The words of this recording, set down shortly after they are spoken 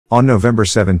On November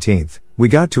 17th, we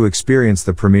got to experience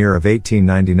the premiere of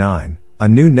 1899, a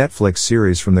new Netflix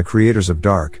series from the creators of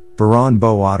Dark, Baran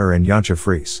bo Otter and Jantje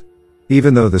Fries.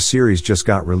 Even though the series just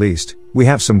got released, we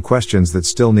have some questions that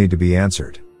still need to be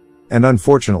answered. And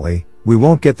unfortunately, we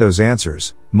won't get those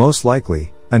answers, most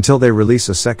likely, until they release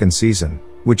a second season,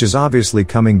 which is obviously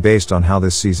coming based on how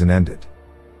this season ended.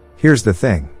 Here's the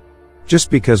thing.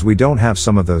 Just because we don't have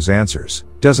some of those answers,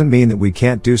 doesn't mean that we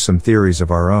can't do some theories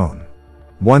of our own.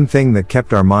 One thing that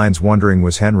kept our minds wondering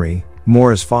was Henry,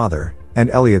 Maura's father, and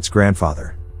Elliot's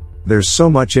grandfather. There's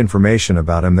so much information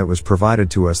about him that was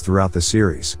provided to us throughout the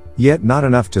series, yet not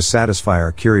enough to satisfy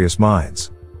our curious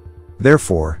minds.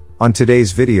 Therefore, on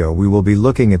today's video we will be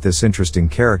looking at this interesting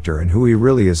character and who he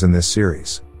really is in this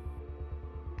series.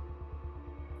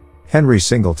 Henry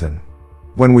Singleton.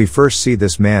 When we first see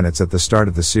this man, it's at the start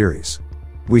of the series.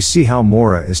 We see how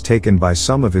Maura is taken by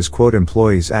some of his quote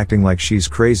employees acting like she's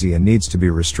crazy and needs to be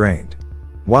restrained.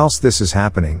 Whilst this is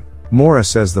happening, Maura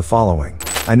says the following: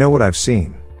 "I know what I've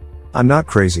seen. I'm not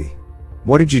crazy.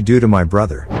 What did you do to my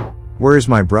brother? Where is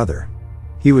my brother?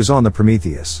 He was on the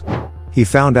Prometheus. He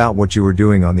found out what you were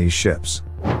doing on these ships.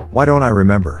 Why don't I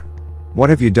remember? What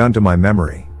have you done to my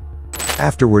memory?"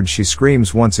 Afterwards she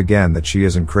screams once again that she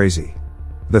isn't crazy.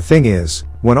 The thing is,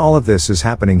 when all of this is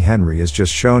happening, Henry is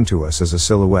just shown to us as a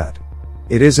silhouette.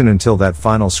 It isn't until that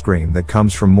final scream that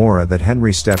comes from Maura that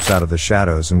Henry steps out of the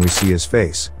shadows and we see his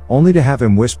face, only to have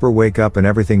him whisper "wake up" and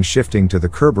everything shifting to the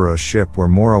Kerberos ship where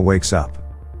Maura wakes up.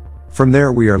 From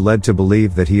there we are led to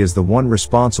believe that he is the one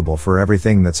responsible for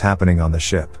everything that's happening on the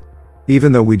ship.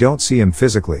 Even though we don't see him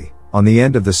physically, on the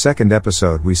end of the second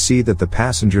episode we see that the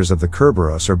passengers of the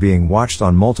Kerberos are being watched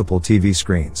on multiple TV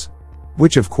screens.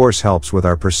 Which of course helps with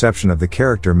our perception of the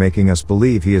character, making us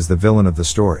believe he is the villain of the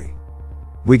story.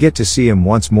 We get to see him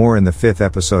once more in the 5th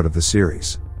episode of the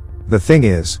series. The thing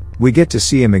is, we get to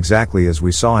see him exactly as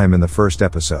we saw him in the first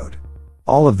episode.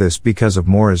 All of this because of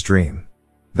Maura's dream.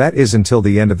 That is until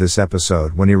the end of this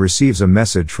episode when he receives a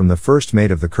message from the first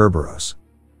mate of the Kerberos.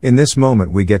 In this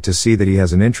moment we get to see that he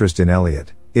has an interest in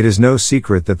Elliot. It is no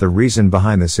secret that the reason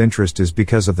behind this interest is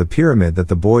because of the pyramid that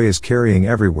the boy is carrying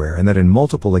everywhere and that in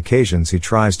multiple occasions he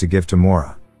tries to give to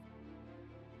Maura.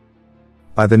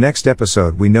 By the next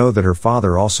episode we know that her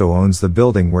father also owns the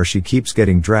building where she keeps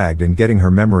getting dragged and getting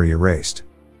her memory erased.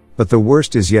 But the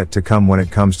worst is yet to come when it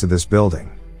comes to this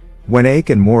building. When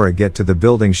Ake and Maura get to the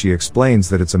building she explains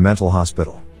that it's a mental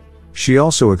hospital. She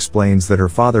also explains that her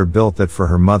father built that for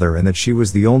her mother and that she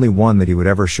was the only one that he would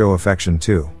ever show affection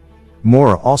to.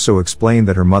 Maura also explained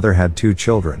that her mother had 2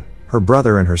 children, her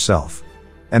brother and herself.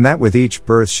 And that with each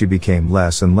birth she became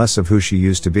less and less of who she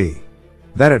used to be.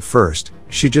 That at first,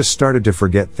 she just started to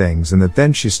forget things and that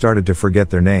then she started to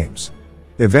forget their names.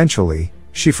 Eventually,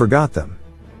 she forgot them.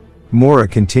 Maura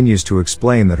continues to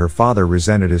explain that her father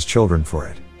resented his children for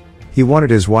it. He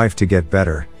wanted his wife to get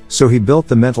better, so he built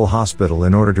the mental hospital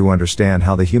in order to understand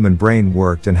how the human brain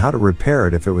worked and how to repair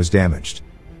it if it was damaged.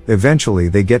 Eventually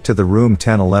they get to the room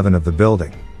 1011 of the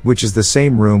building, which is the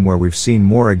same room where we've seen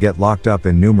Maura get locked up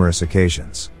in numerous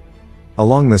occasions.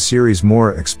 Along the series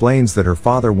Maura explains that her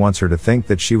father wants her to think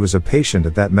that she was a patient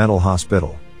at that mental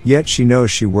hospital, yet she knows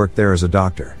she worked there as a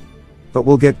doctor. But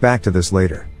we'll get back to this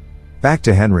later. Back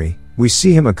to Henry, we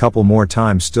see him a couple more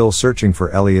times still searching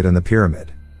for Elliot and the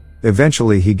pyramid.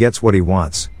 Eventually he gets what he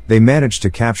wants, they manage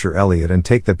to capture Elliot and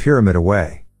take the pyramid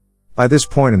away. By this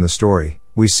point in the story,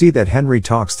 we see that Henry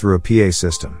talks through a PA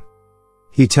system.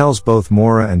 He tells both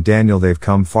Maura and Daniel they've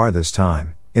come far this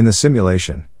time, in the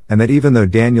simulation, and that even though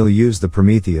Daniel used the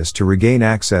Prometheus to regain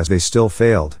access they still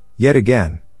failed, yet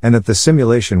again, and that the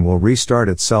simulation will restart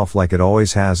itself like it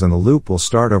always has and the loop will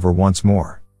start over once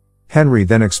more. Henry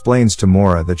then explains to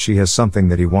Maura that she has something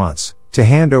that he wants, to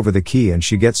hand over the key and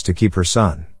she gets to keep her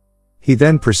son. He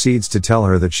then proceeds to tell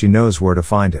her that she knows where to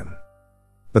find him.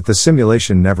 But the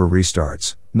simulation never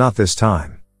restarts, not this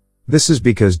time. This is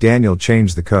because Daniel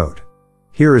changed the code.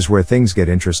 Here is where things get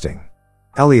interesting.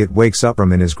 Elliot wakes up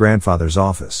from in his grandfather's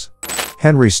office.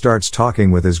 Henry starts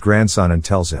talking with his grandson and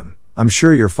tells him, "I'm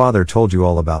sure your father told you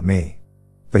all about me.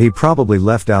 But he probably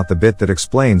left out the bit that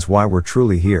explains why we're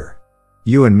truly here.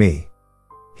 You and me."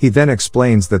 He then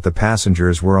explains that the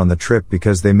passengers were on the trip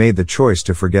because they made the choice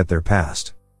to forget their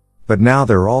past. But now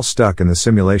they're all stuck in the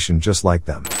simulation just like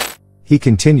them. He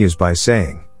continues by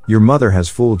saying, "Your mother has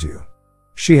fooled you.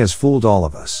 She has fooled all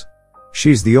of us.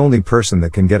 She's the only person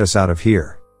that can get us out of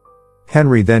here."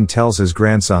 Henry then tells his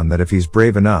grandson that if he's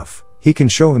brave enough, he can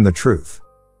show him the truth.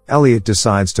 Elliot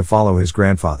decides to follow his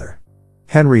grandfather.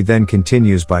 Henry then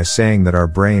continues by saying that our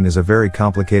brain is a very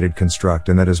complicated construct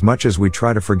and that as much as we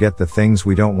try to forget the things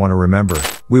we don't want to remember,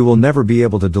 we will never be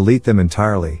able to delete them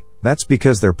entirely. That's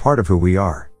because they're part of who we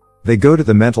are. They go to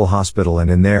the mental hospital, and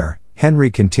in there,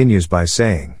 Henry continues by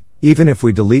saying, even if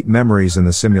we delete memories in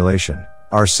the simulation,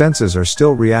 our senses are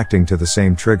still reacting to the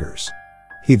same triggers.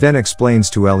 He then explains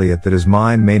to Elliot that his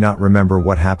mind may not remember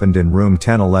what happened in room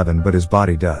 1011, but his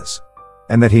body does.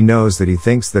 And that he knows that he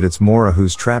thinks that it's Maura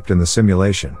who's trapped in the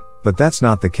simulation, but that's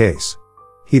not the case.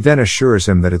 He then assures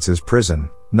him that it's his prison,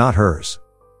 not hers.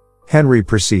 Henry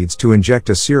proceeds to inject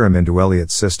a serum into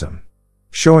Elliot's system,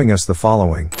 showing us the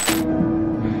following.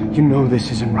 You know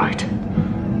this isn't right.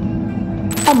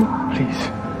 Please,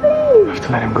 you have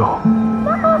to let him go.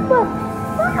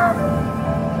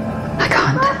 I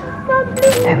can't.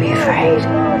 Don't be afraid.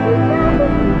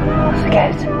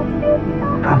 Forget.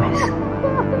 Promise.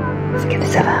 Forget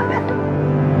this ever happened.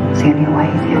 It's the only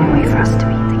way for us to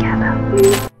be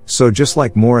together. So just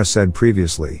like Maura said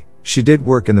previously, she did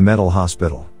work in the mental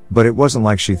hospital, but it wasn't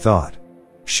like she thought.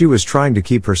 She was trying to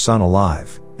keep her son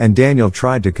alive, and Daniel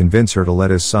tried to convince her to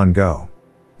let his son go.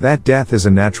 That death is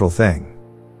a natural thing.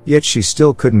 Yet she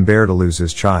still couldn't bear to lose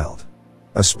his child.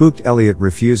 A spooked Elliot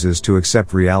refuses to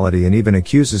accept reality and even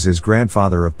accuses his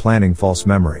grandfather of planting false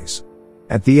memories.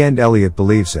 At the end, Elliot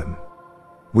believes him.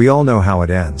 We all know how it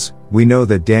ends. We know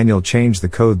that Daniel changed the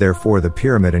code, therefore the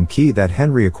pyramid and key that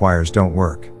Henry acquires don't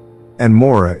work. And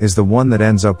Maura is the one that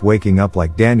ends up waking up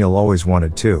like Daniel always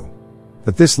wanted to.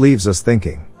 But this leaves us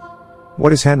thinking.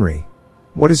 What is Henry?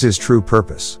 What is his true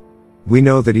purpose? We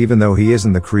know that even though he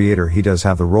isn't the creator, he does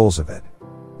have the roles of it.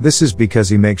 This is because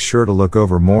he makes sure to look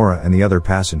over Maura and the other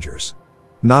passengers.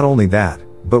 Not only that,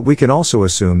 but we can also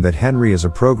assume that Henry is a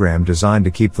program designed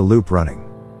to keep the loop running.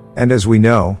 And as we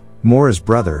know, Maura's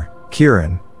brother,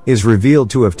 Kieran, is revealed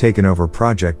to have taken over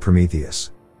Project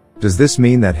Prometheus. Does this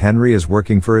mean that Henry is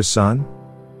working for his son?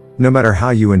 No matter how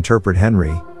you interpret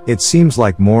Henry, it seems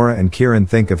like Maura and Kieran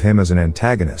think of him as an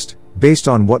antagonist, based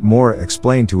on what Maura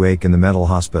explained to Ake in the mental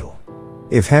hospital.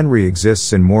 If Henry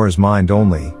exists in Maura's mind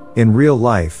only, in real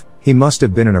life, he must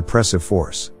have been an oppressive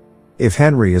force. If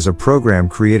Henry is a program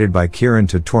created by Kieran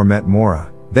to torment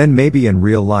Maura, then maybe in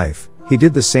real life, he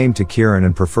did the same to Kieran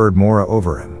and preferred Maura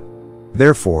over him.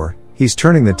 Therefore, he's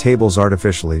turning the tables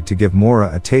artificially to give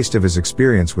Maura a taste of his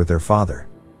experience with their father.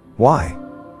 Why?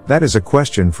 That is a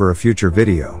question for a future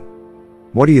video.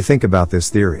 What do you think about this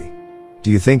theory?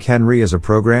 Do you think Henry is a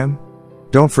program?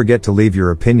 Don't forget to leave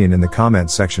your opinion in the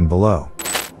comment section below.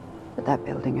 But that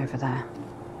building over there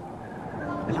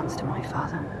belongs to my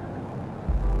father.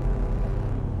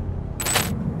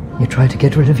 You tried to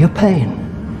get rid of your pain,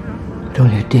 but all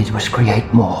you did was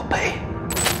create more pain.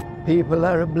 People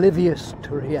are oblivious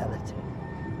to reality.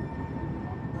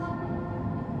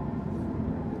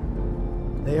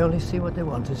 They only see what they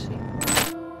want to see.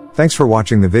 Thanks for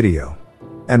watching the video.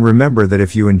 And remember that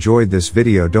if you enjoyed this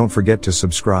video, don't forget to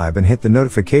subscribe and hit the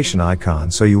notification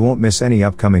icon so you won't miss any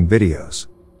upcoming videos.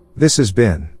 This has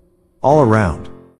been All Around.